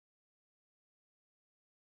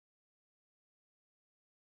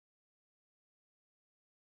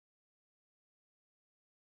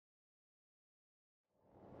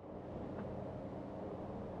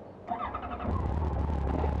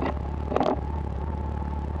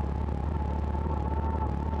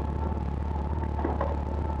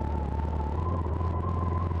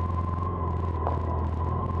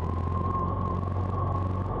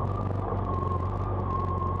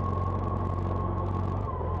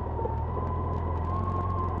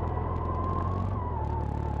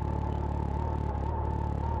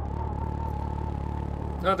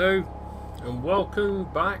I do, and welcome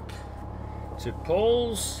back to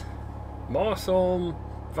Paul's Martholme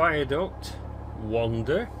Viaduct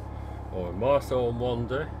Wander, or Martholme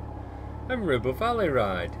Wander and Ribble Valley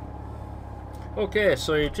ride. Okay,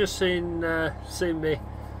 so you've just seen me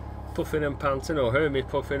puffing and panting, or heard me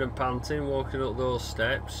puffing and panting walking up those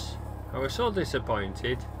steps. I was so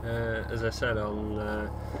disappointed, as I said on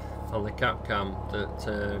the cap cam,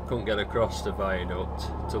 that couldn't get across the viaduct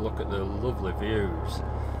to look at the lovely views.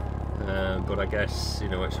 But I guess, you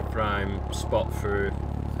know, it's a prime spot for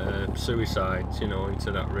suicides, you know,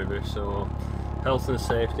 into that river, so health and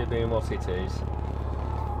safety being what it is.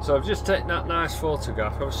 So I've just taken that nice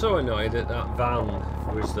photograph. I was so annoyed that that van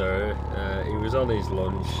was there. He was on his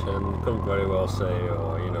lunch and couldn't very well say,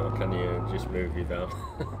 oh, you know, can you just move you down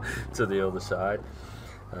to the other side.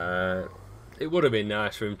 It would have been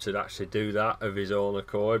nice for him to actually do that of his own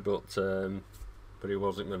accord, but he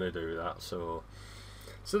wasn't going to do that, so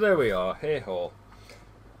there we are. Hey ho.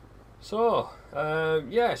 So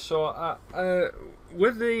yeah, so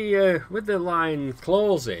with the line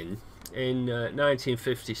closing in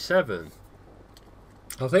 1957,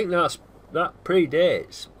 I think that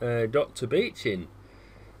predates Dr. Beeching.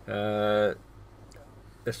 As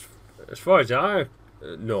far as I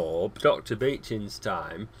know, Dr. Beeching's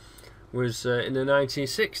time was in the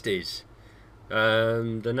 1960s.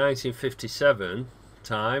 The 1957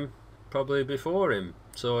 time probably before him.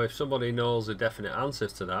 So if somebody knows a definite answer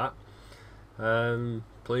to that,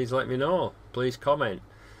 please let me know. Please comment.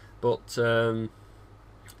 But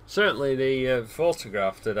certainly the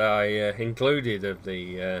photograph that I included of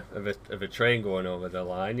the of a train going over the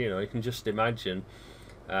line, you know, you can just imagine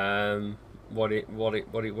what it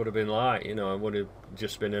would have been like. You know, it would have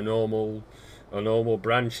just been a normal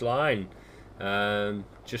branch line.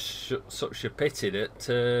 Just such a pity that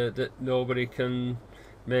that nobody can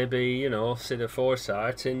maybe, you know, see the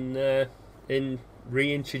foresight in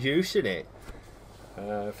reintroducing it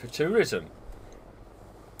for tourism.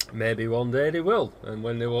 Maybe one day they will, and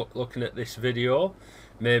when they're looking at this video,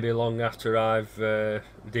 maybe long after I've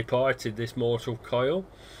departed this mortal coil,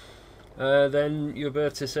 then you'll be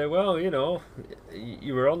able to say, well, you know,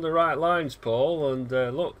 you were on the right lines, Paul, and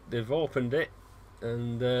look, they've opened it,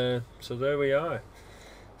 and so there we are.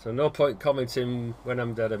 So no point commenting when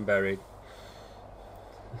I'm dead and buried.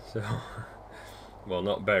 So, well,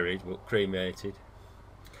 not buried, but cremated.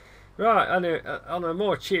 Right, on a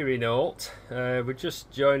more cheery note, we're just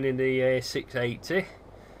joining the A680,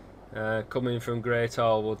 coming from Great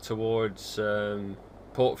Harwood towards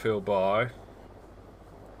Portfield Bar,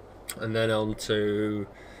 and then on to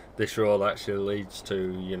this road actually leads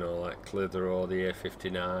to, you know, like Clitheroe, the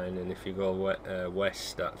A59, and if you go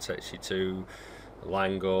west, that takes you to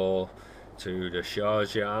Langor, to the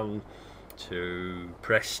Sharjah, to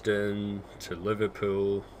Preston, to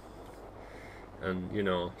Liverpool, and you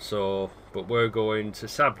know, so, but we're going to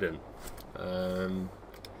Sabden, and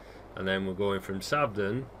then we're going from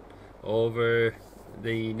Sabden over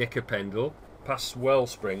the Knicker-Pendle past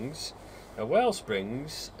Wellsprings. Now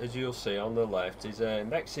Wellsprings, as you'll see on the left, is a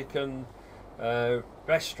Mexican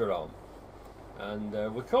restaurant,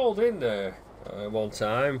 and we called in there one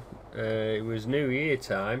time. It was New Year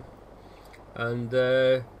time, and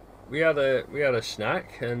we had a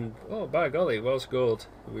snack, and oh, by golly, it was good.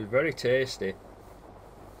 It was very tasty.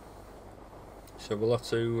 So we'll have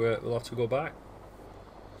to go back.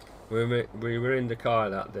 We were in the car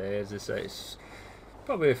that day, as I say. It's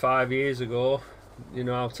probably 5 years ago. You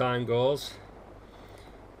know how time goes.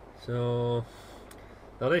 So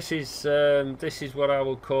now this is what I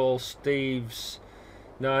would call Steve's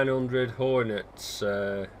 900 Hornets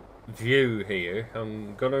view here.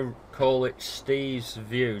 I'm gonna call it Steve's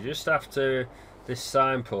view, just after this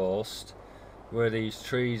signpost where these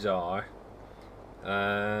trees are.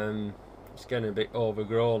 It's getting a bit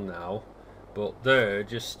overgrown now, but there,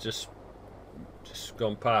 just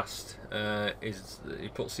gone past, he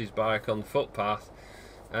puts his bike on the footpath,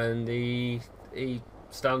 and he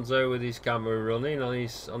stands there with his camera running on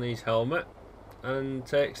his helmet and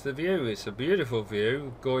takes the view. It's a beautiful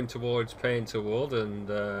view going towards Painterwood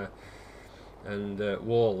and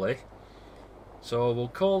Worley. So we'll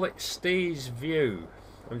call it Steve's view.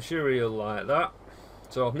 I'm sure he'll like that.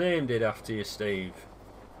 So I've named it after you, Steve.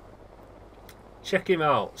 Check him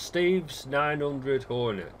out, Steve's 900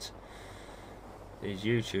 Hornet, his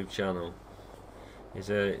YouTube channel. He's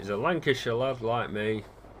a Lancashire lad like me,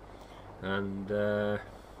 and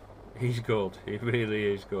he's good. He really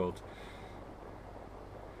is good.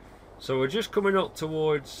 So we're just coming up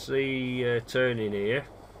towards the turning here.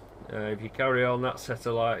 If you carry on, that set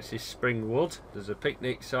of lights is Springwood. There's a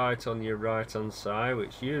picnic site on your right hand side,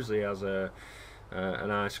 which usually has a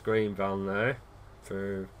an ice cream van there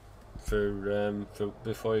for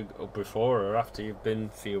before or after you've been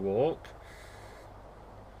for your walk.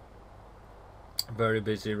 Very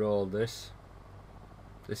busy road this.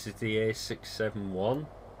 This is the A671.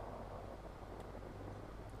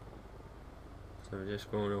 So we're just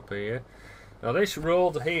going up here. Now this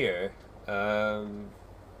road here,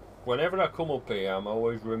 whenever I come up here, I'm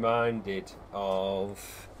always reminded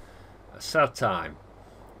of a sad time.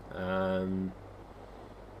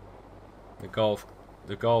 The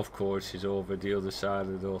golf course is over the other side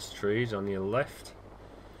of those trees on your left.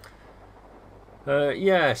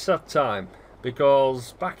 Yeah, sad time,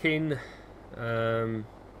 because back in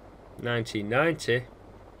 1990,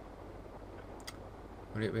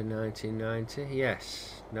 would it be 1990?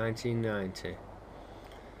 Yes, 1990.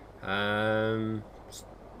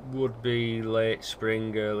 Would be late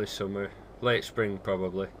spring, early summer, late spring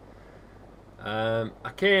probably. I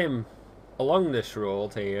came along this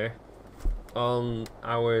road here on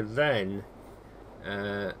our then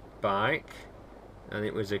bike, and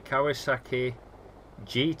it was a Kawasaki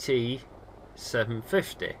GT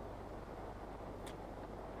 750,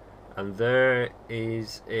 and there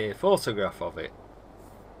is a photograph of it.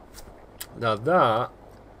 Now that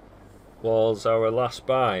was our last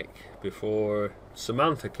bike before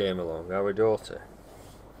Samantha came along, our daughter.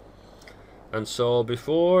 And so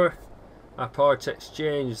before I part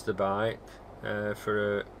exchanged the bike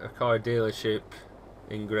for a car dealership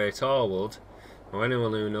in Great Harwood. Now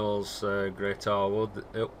anyone who knows Great Harwood,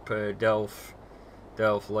 up Delph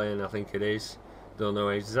Lane I think it is, don't know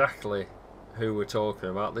exactly who we're talking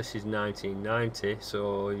about. This is 1990,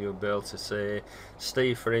 so you'll be able to say,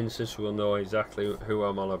 Steve for instance will know exactly who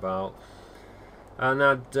I'm on about. And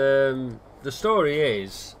the story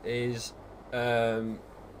is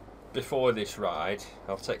before this ride,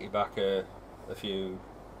 I'll take you back a few,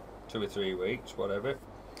 2 or 3 weeks, whatever.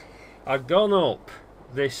 I'd gone up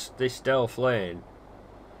this Delph Lane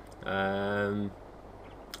on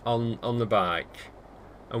the bike,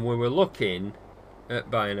 and we were looking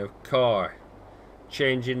at buying a car,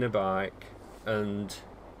 changing the bike and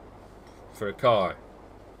for a car,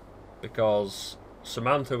 because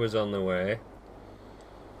Samantha was on the way,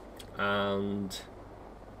 and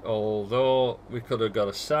although we could have got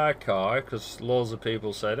a sidecar, because loads of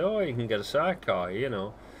people said, oh, you can get a sidecar, you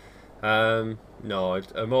know. No,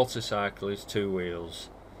 a motorcycle is 2 wheels.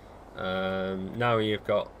 Now you've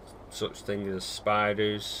got such things as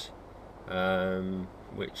spiders,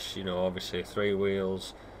 which, you know, obviously are 3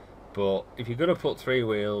 wheels. But if you're going to put 3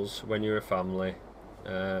 wheels when you're a family,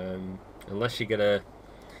 unless you get a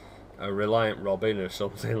Reliant Robin or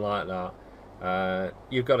something like that,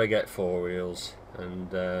 you've got to get 4 wheels.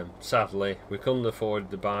 And sadly we couldn't afford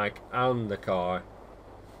the bike and the car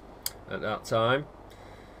at that time.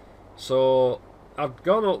 So I'd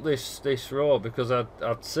gone up this road because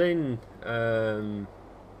I'd seen that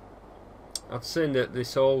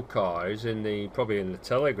this old car is probably in the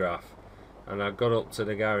Telegraph, and I'd gone up to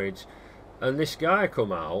the garage, and this guy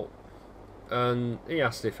come out and he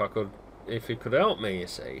asked if he could help me, you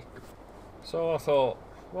see. So I thought,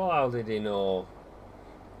 well, how did he know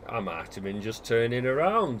I might have been just turning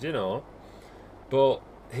around, you know? But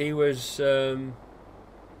he was a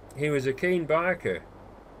keen biker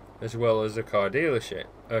as well as a car dealer.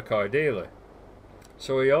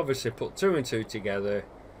 So he obviously put 2 and 2 together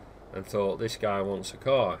and thought, this guy wants a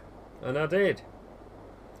car, and I did.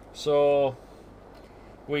 So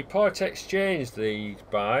we part exchanged the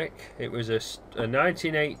bike. It was a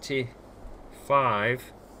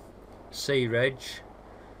 1985 C-Reg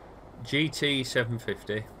GT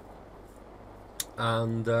 750,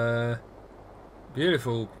 and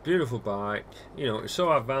beautiful bike. You know, it's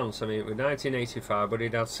so advanced. I mean, it was 1985, but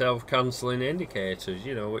it had self-cancelling indicators,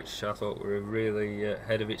 you know, which I thought were really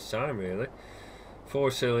ahead of its time, really.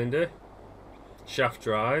 4-cylinder, shaft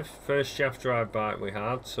drive, first shaft drive bike we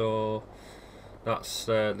had. So that's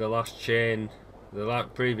the last chain. The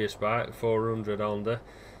previous bike, the 400 Honda,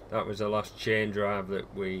 that was the last chain drive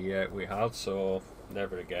that we had. So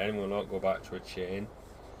never again, we'll not go back to a chain,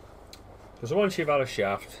 because once you've had a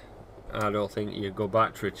shaft, I don't think you go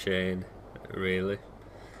back to a chain, really.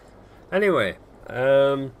 Anyway,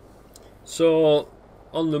 so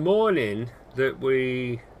on the morning that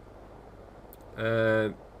we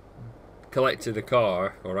collected the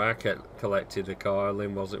car, or I collected the car,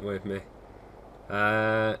 Lynn wasn't with me,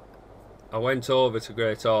 I went over to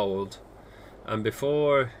Great Harwood, and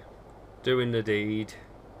before doing the deed,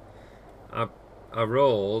 I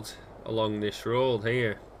rode along this road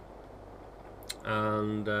here,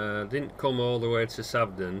 and didn't come all the way to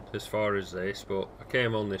Sabden as far as this, but I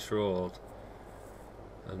came on this road,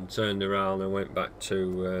 and turned around and went back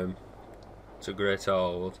to Great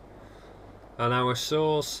Harwood. And I was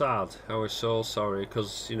so sad, I was so sorry,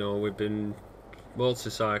 because you know we've been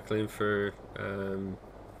motorcycling for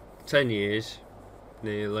 10 years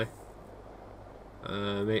nearly.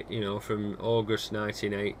 You know, from August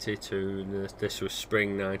 1980 to this was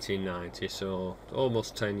spring 1990, so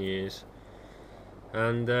almost 10 years.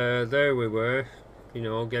 And there we were, you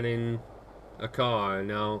know, getting a car.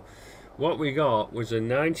 Now, what we got was a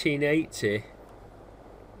 1980.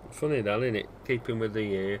 Funny that, isn't it? Keeping with the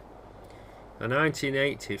year. A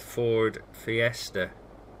 1980 Ford Fiesta,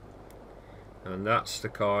 and that's the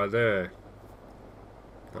car there.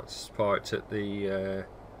 That's parked at the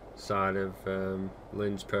side of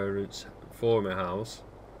Lynn's parents' former house.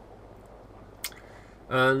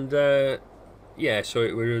 And yeah, so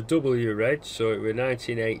it was a W reg, so it was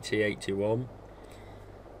 1980-81.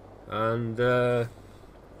 And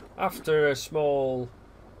after a small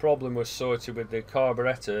problem was sorted with the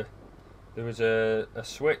carburettor, there was a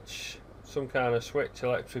switch, some kind of switch,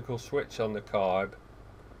 electrical switch on the carb,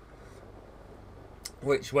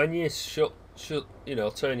 which when you you know,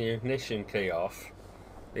 turn your ignition key off,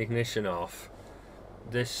 ignition off,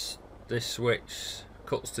 this switch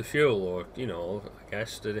cuts the fuel, or you know, I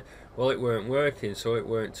guess well, it weren't working, so it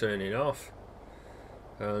weren't turning off,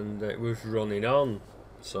 and it was running on.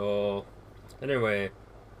 So anyway,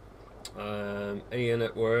 Ian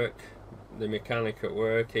at work, the mechanic at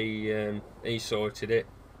work, he sorted it,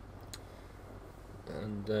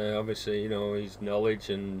 and obviously, you know, his knowledge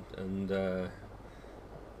and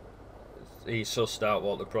he sussed out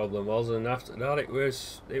what the problem was, and after that it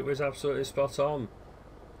was absolutely spot on.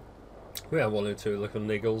 We had one or two little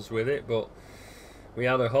niggles with it, but we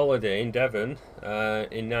had a holiday in Devon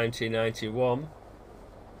in 1991,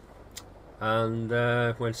 and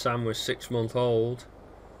when Sam was 6 months old,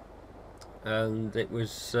 and it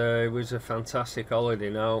was a fantastic holiday.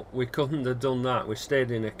 Now, we couldn't have done that. We stayed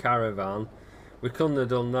in a caravan. We couldn't have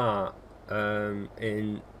done that on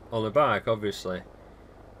a bike, obviously.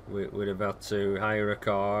 We'd have had to hire a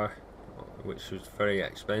car, which was very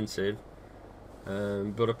expensive.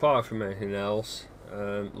 But apart from anything else,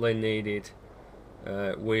 Lynn needed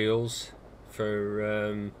wheels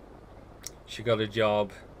for. She got a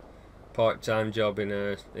job, part-time job in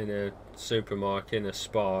a supermarket, in a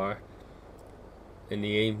Spar, in the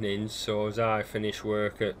evenings. So as I finished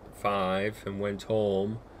work at 5 and went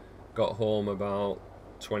home, got home about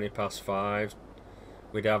 20 past 5,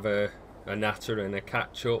 we'd have a natter and a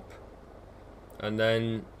catch up, and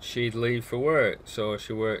then she'd leave for work. So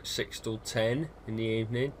she worked 6 till 10 in the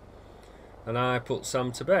evening, and I put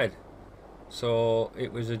Sam to bed. So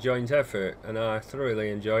it was a joint effort, and I thoroughly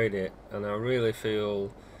enjoyed it. And I really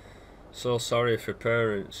feel so sorry for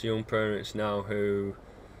parents, young parents now, who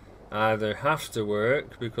either have to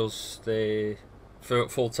work because they,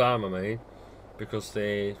 full time I mean, because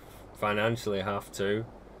they financially have to,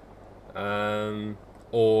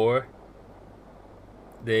 or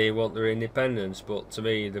they want their independence. But to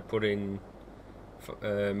me, they're putting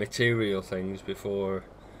material things before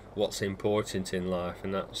what's important in life,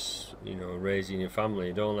 and that's, you know, raising your family.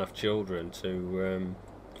 You don't have children to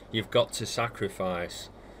you've got to sacrifice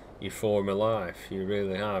your former life. You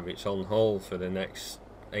really have. It's on hold for the next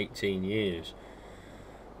 18 years.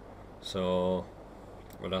 So,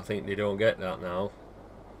 but I think they don't get that now.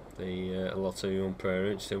 A lot of young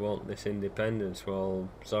parents, they want this independence. Well,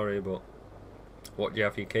 sorry, but what do you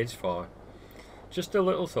have your kids for? Just a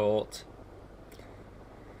little thought.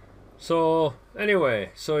 So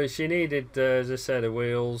anyway, so she needed, as I said, the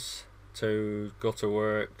wheels to go to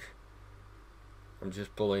work. I'm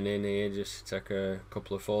just pulling in here just to take a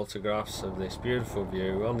couple of photographs of this beautiful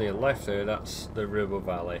view. On the left there, that's the River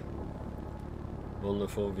Valley.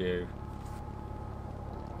 Wonderful view.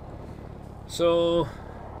 So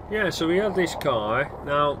yeah, so we had this car.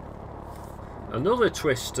 Now, another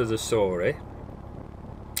twist to the story.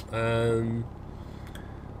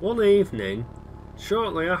 One evening,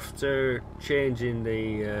 shortly after changing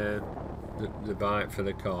the bike for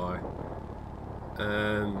the car,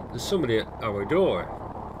 there's somebody at our door.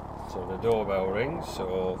 So the doorbell rings,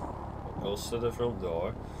 so it goes to the front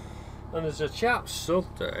door, and there's a chap stood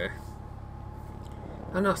there,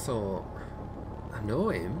 and I thought, I know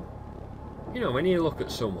him. You know, when you look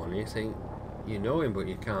at someone, you think you know him, but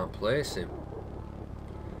you can't place him.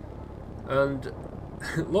 And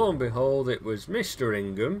lo and behold, it was Mr.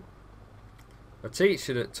 Ingham, a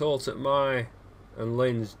teacher that taught at my and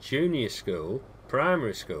Lynn's junior school,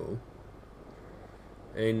 primary school,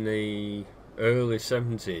 in the early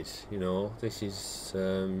 70s. You know, this is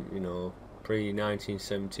you know,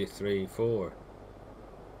 pre-1973-4.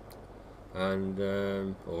 and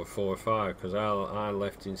or 4 or 5, because I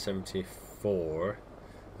left in 74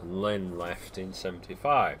 and Lynn left in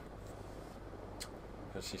 75,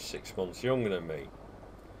 because she's 6 months younger than me.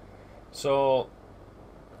 So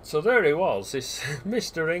there he was, this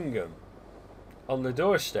Mr. Ingham, on the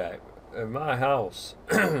doorstep of my house.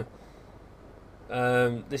 This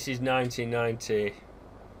is 1990.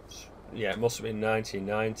 Yeah, it must have been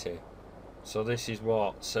 1990. So this is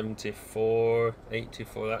what, 74,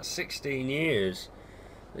 84, that's 16 years.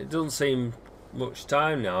 It doesn't seem much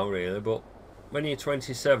time now really, but when you're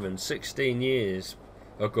 27, 16 years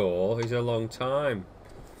ago is a long time.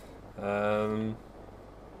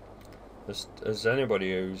 As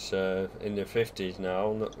anybody who's in their 50s now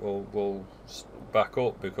will back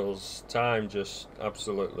up, because time just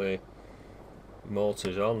absolutely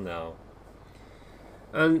motors on now.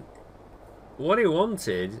 And what he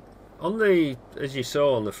wanted on the, as you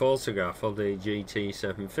saw on the photograph of the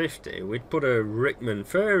GT750, we'd put a Rickman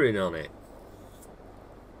fairing on it,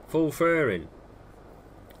 full fairing,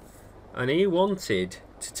 and he wanted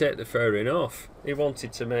to take the fairing off. He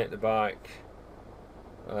wanted to make the bike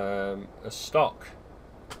as stock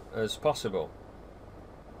as possible.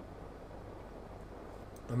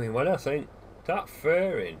 I mean, when I think that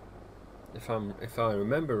fairing, if I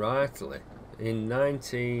remember rightly, in when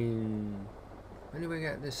did we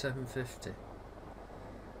get this 750?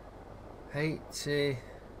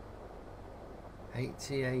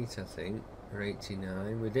 88 I think, or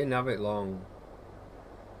 89. We didn't have it long,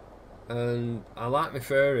 and I like my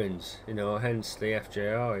fairings, you know, hence the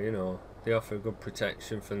FJR, you know, they offer good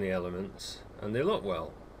protection from the elements and they look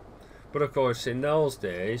well. But of course in those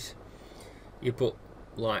days you put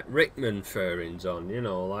like Rickman fairings on, you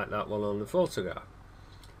know, like that one on the photograph,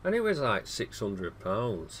 and it was like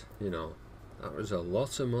 £600, you know. That was a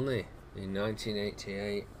lot of money in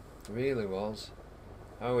 1988, it really was.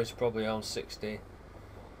 I was probably on 60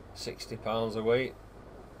 pounds a week,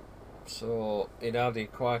 so it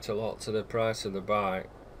added quite a lot to the price of the bike,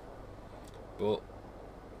 but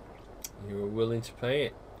you were willing to pay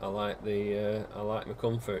it. I like my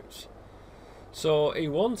comforts. So he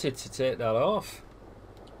wanted to take that off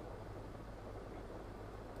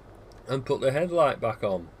and put the headlight back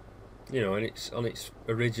on, you know, and it's on its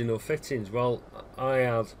original fittings. Well, I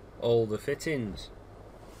had all the fittings,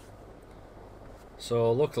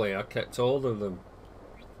 so luckily I kept hold of them,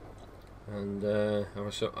 and I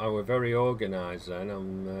was very organised then.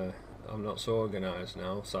 I'm not so organised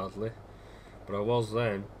now, sadly, but I was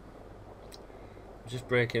then. Just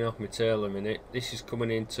breaking off my tail a minute. This is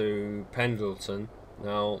coming into Pendleton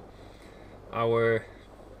now.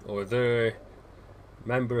 Their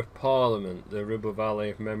Member of Parliament, the Ribble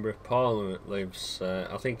Valley Member of Parliament lives,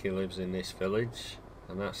 I think he lives in this village,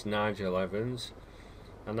 and that's Nigel Evans.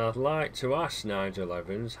 And I'd like to ask Nigel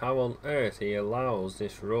Evans how on earth he allows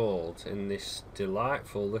this road in this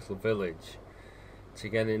delightful little village to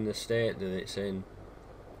get in the state that it's in.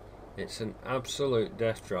 It's an absolute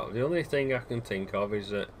death trap. The only thing I can think of is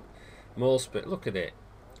that look at it,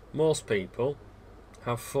 most people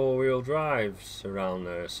have four-wheel drives around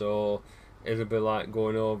there, so it'll be like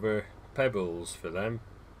going over pebbles for them.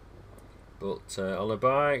 But on a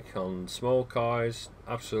bike, on small cars,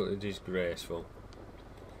 absolutely disgraceful.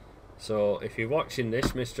 So if you're watching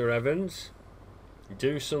this, Mr. Evans,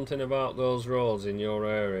 do something about those roads in your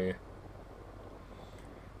area.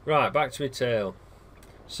 Right, back to my tale.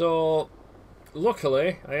 So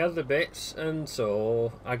luckily I had the bits, and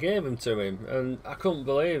so I gave them to him, and I couldn't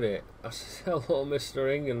believe it. I said, "Hello, Mr.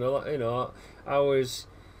 Ingham." You know, I was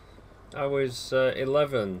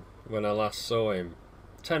 11 when I last saw him,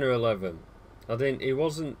 10 or 11. I don't think he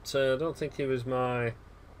was my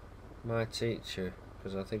teacher,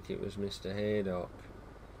 because I think it was Mr. Haydock.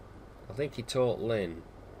 I think he taught Lynn.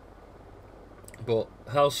 But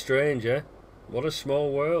how strange, eh? What a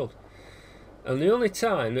small world. And the only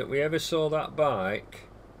time that we ever saw that bike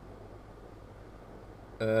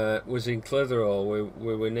was in Clitheroe.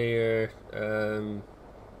 We were near, I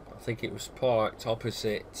think it was parked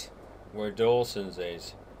opposite where Dawson's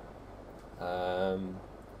is. Now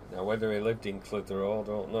whether he lived in Clitheroe, I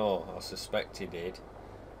don't know. I suspect he did.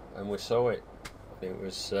 And we saw it. It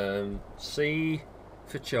was C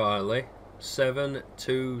for Charlie,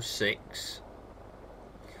 726,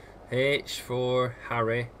 H for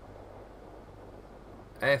Harry,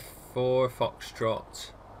 F for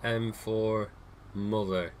Foxtrot, M for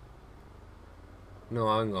Mother. No,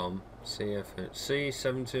 hang on.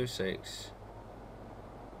 C726,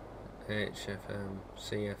 HFM,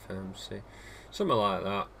 CFM, C, something like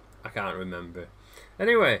that. I can't remember.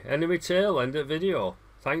 Anyway, end of my tale, end of video.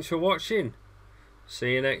 Thanks for watching.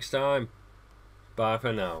 See you next time. Bye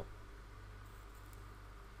for now.